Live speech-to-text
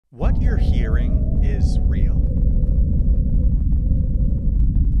What you're hearing is real.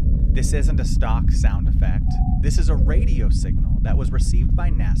 This isn't a stock sound effect. This is a radio signal that was received by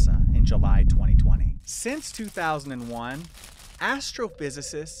NASA in July 2020. Since 2001,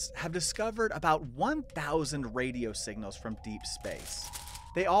 astrophysicists have discovered about 1,000 radio signals from deep space.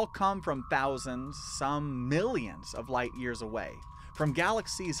 They all come from thousands, some millions of light years away, from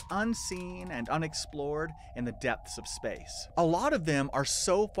galaxies unseen and unexplored in the depths of space. A lot of them are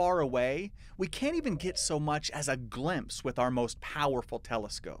so far away, we can't even get so much as a glimpse with our most powerful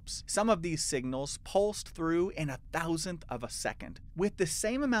telescopes. Some of these signals pulsed through in 1,000th of a second, with the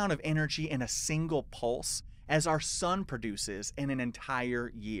same amount of energy in a single pulse as our sun produces in an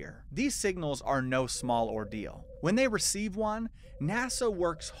entire year. These signals are no small ordeal. When they receive one, NASA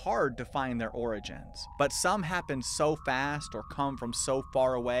works hard to find their origins, but some happen so fast or come from so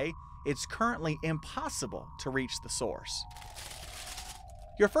far away, it's currently impossible to reach the source.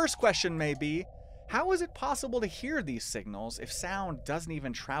 Your first question may be, how is it possible to hear these signals if sound doesn't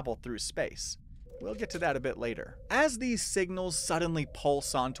even travel through space? We'll get to that a bit later. As these signals suddenly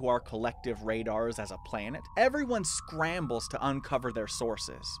pulse onto our collective radars as a planet, everyone scrambles to uncover their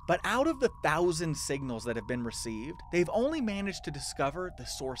sources. But out of the 1,000 signals that have been received, they've only managed to discover the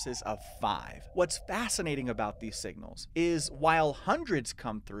sources of 5. What's fascinating about these signals is while hundreds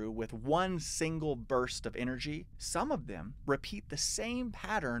come through with one single burst of energy, some of them repeat the same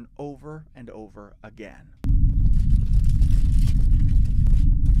pattern over and over again.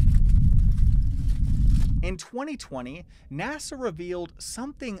 In 2020, NASA revealed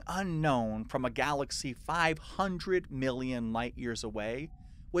something unknown from a galaxy 500 million light years away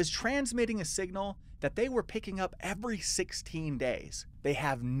was transmitting a signal that they were picking up every 16 days. They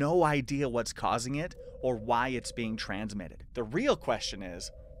have no idea what's causing it or why it's being transmitted. The real question is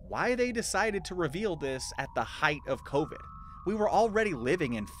why they decided to reveal this at the height of COVID. We were already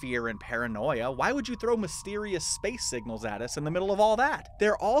living in fear and paranoia. Why would you throw mysterious space signals at us in the middle of all that?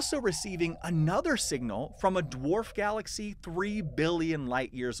 They're also receiving another signal from a dwarf galaxy 3 billion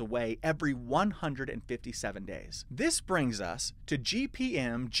light years away every 157 days. This brings us to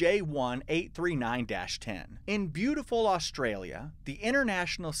GPM J1839-10. In beautiful Australia, the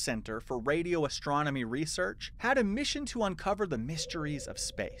International Centre for Radio Astronomy Research had a mission to uncover the mysteries of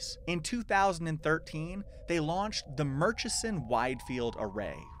space. In 2013, they launched the Murchison Widefield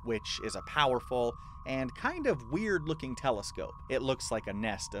Array, which is a powerful and kind of weird-looking telescope. It looks like a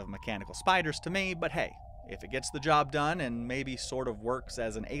nest of mechanical spiders to me, but hey, if it gets the job done and maybe sort of works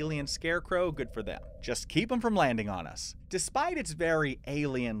as an alien scarecrow, good for them. Just keep them from landing on us. Despite its very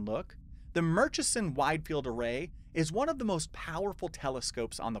alien look, the Murchison Widefield Array is one of the most powerful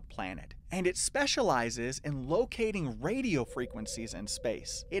telescopes on the planet, and it specializes in locating radio frequencies in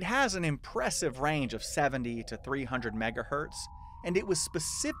space. It has an impressive range of 70 to 300 megahertz, and it was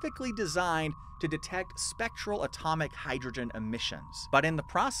specifically designed to detect spectral atomic hydrogen emissions. But in the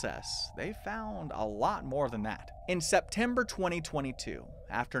process, they found a lot more than that. In September 2022,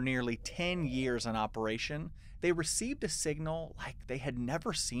 after nearly 10 years in operation, they received a signal like they had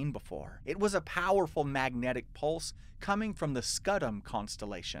never seen before. It was a powerful magnetic pulse coming from the Scutum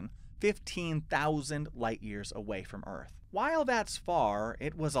constellation, 15,000 light years away from Earth. While that's far,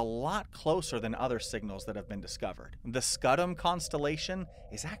 it was a lot closer than other signals that have been discovered. The Scutum constellation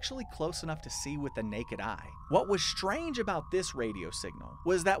is actually close enough to see with the naked eye. What was strange about this radio signal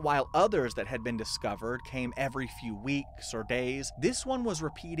was that while others that had been discovered came every few weeks or days, this one was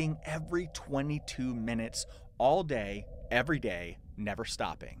repeating every 22 minutes, all day, every day, never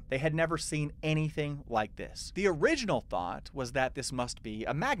stopping. They had never seen anything like this. The original thought was that this must be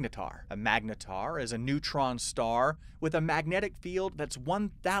a magnetar. A magnetar is a neutron star with a magnetic field that's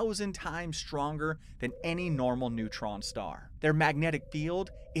 1,000 times stronger than any normal neutron star. Their magnetic field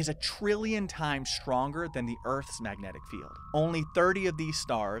is 1 trillion times stronger than the Earth's magnetic field. Only 30 of these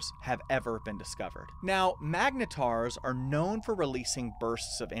stars have ever been discovered. Now, magnetars are known for releasing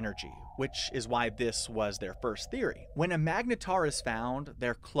bursts of energy, which is why this was their first theory. When a magnetar is found,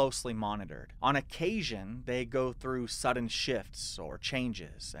 they're closely monitored. On occasion, they go through sudden shifts or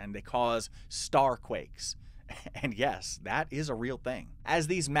changes, and they cause starquakes. And yes, that is a real thing. As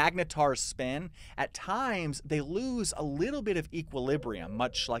these magnetars spin, at times they lose a little bit of equilibrium,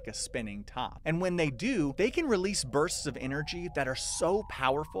 much like a spinning top. And when they do, they can release bursts of energy that are so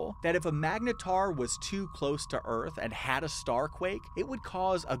powerful that if a magnetar was too close to Earth and had a starquake, it would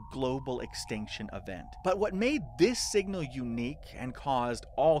cause a global extinction event. But what made this signal unique and caused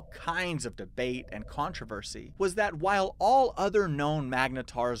all kinds of debate and controversy was that while all other known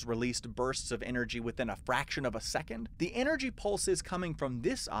magnetars released bursts of energy within a fraction of a second, the energy pulses coming from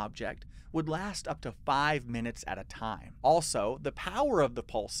this object would last up to 5 minutes at a time. Also, the power of the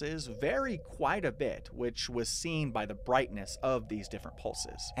pulses vary quite a bit, which was seen by the brightness of these different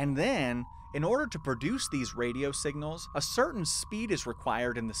pulses. And then, in order to produce these radio signals, a certain speed is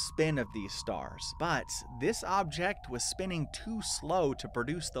required in the spin of these stars. But this object was spinning too slow to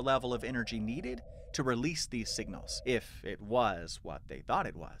produce the level of energy needed to release these signals, if it was what they thought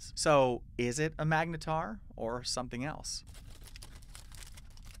it was. So, is it a magnetar or something else?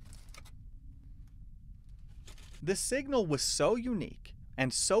 The signal was so unique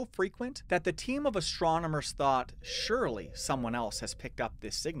and so frequent that the team of astronomers thought surely someone else has picked up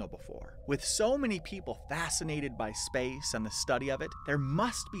this signal before. With so many people fascinated by space and the study of it, there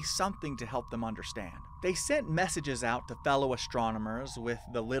must be something to help them understand. They sent messages out to fellow astronomers with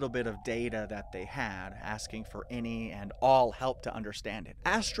the little bit of data that they had, asking for any and all help to understand it.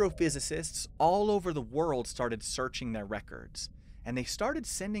 Astrophysicists all over the world started searching their records, and they started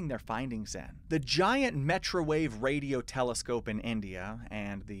sending their findings in. The giant Metro-Wave Radio Telescope in India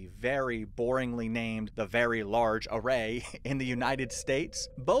and the very boringly named the Very Large Array in the United States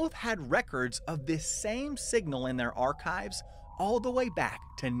both had records of this same signal in their archives all the way back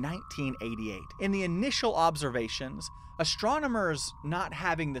to 1988. In the initial observations, astronomers, not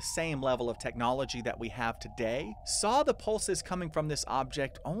having the same level of technology that we have today, saw the pulses coming from this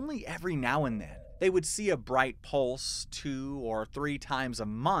object only every now and then. They would see a bright pulse 2 or 3 times a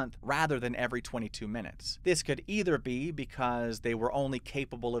month rather than every 22 minutes. This could either be because they were only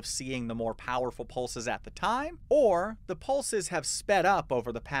capable of seeing the more powerful pulses at the time, or the pulses have sped up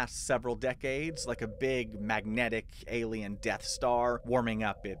over the past several decades like a big magnetic alien Death Star warming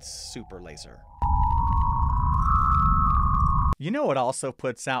up its super laser. You know what also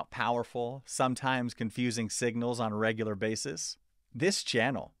puts out powerful, sometimes confusing signals on a regular basis? This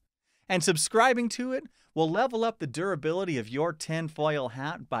channel. And subscribing to it will level up the durability of your tinfoil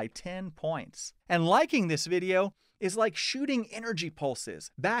hat by 10 points. And liking this video is like shooting energy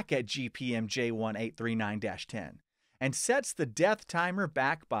pulses back at GPM J1839-10 and sets the death timer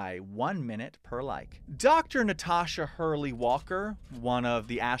back by 1 minute per like. Dr. Natasha Hurley-Walker, one of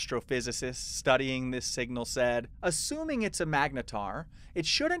the astrophysicists studying this signal, said, "Assuming it's a magnetar, it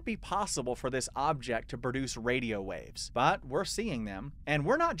shouldn't be possible for this object to produce radio waves, but we're seeing them. And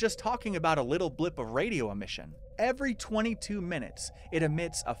we're not just talking about a little blip of radio emission. Every 22 minutes, it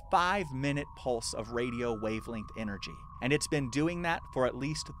emits a 5-minute pulse of radio wavelength energy. And it's been doing that for at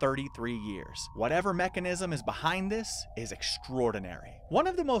least 33 years. Whatever mechanism is behind this is extraordinary." One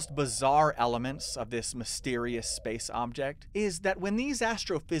of the most bizarre elements of this mysterious space object is that when these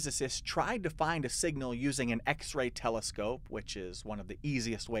astrophysicists tried to find a signal using an X-ray telescope, which is one of the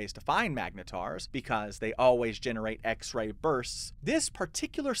easiest ways to find magnetars because they always generate X-ray bursts, this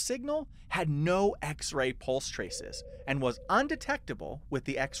particular signal had no X-ray pulse traces and was undetectable with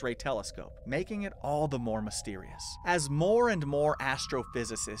the X-ray telescope, making it all the more mysterious. As more and more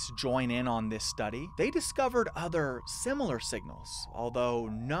astrophysicists join in on this study, they discovered other similar signals, although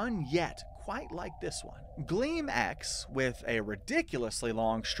none yet quite like this one. GLEAM-X, with a ridiculously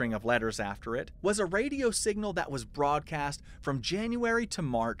long string of letters after it, was a radio signal that was broadcast from January to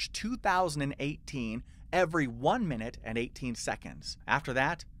March 2018 every 1 minute and 18 seconds. After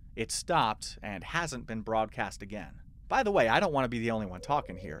that, it stopped and hasn't been broadcast again. By the way, I don't want to be the only one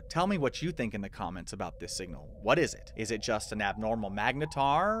talking here. Tell me what you think in the comments about this signal. What is it? Is it just an abnormal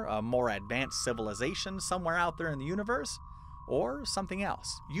magnetar, a more advanced civilization somewhere out there in the universe, or something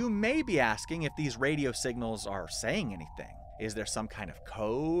else? You may be asking if these radio signals are saying anything. Is there some kind of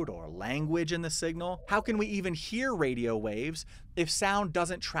code or language in the signal? How can we even hear radio waves if sound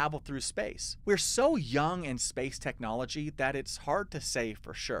doesn't travel through space? We're so young in space technology that it's hard to say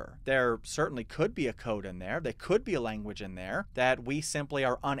for sure. There certainly could be a code in there. There could be a language in there that we simply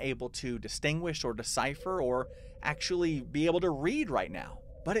are unable to distinguish or decipher or actually be able to read right now.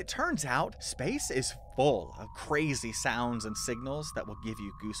 But it turns out space is full of crazy sounds and signals that will give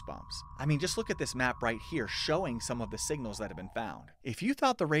you goosebumps. I mean, just look at this map right here showing some of the signals that have been found. If you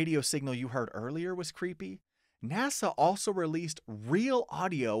thought the radio signal you heard earlier was creepy, NASA also released real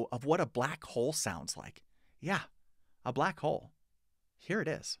audio of what a black hole sounds like. Yeah, a black hole. Here it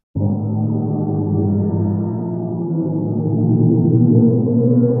is.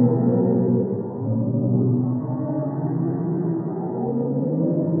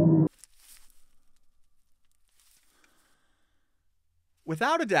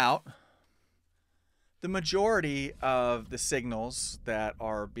 Without a doubt, the majority of the signals that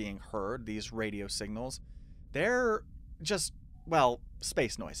are being heard, these radio signals, they're just, well,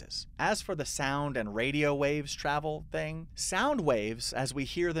 space noises. As for the sound and radio waves travel thing, sound waves, as we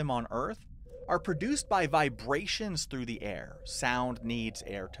hear them on Earth, are produced by vibrations through the air. Sound needs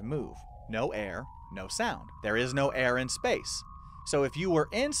air to move. no air, no sound. There is no air in space. So if you were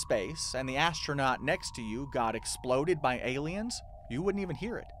in space and the astronaut next to you got exploded by aliens, you wouldn't even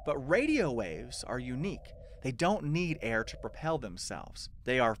hear it. But radio waves are unique. They don't need air to propel themselves.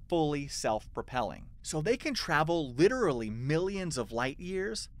 They are fully self-propelling. So they can travel literally millions of light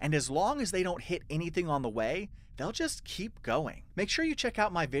years, and as long as they don't hit anything on the way, they'll just keep going. Make sure you check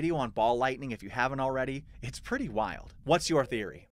out my video on ball lightning if you haven't already. It's pretty wild. What's your theory?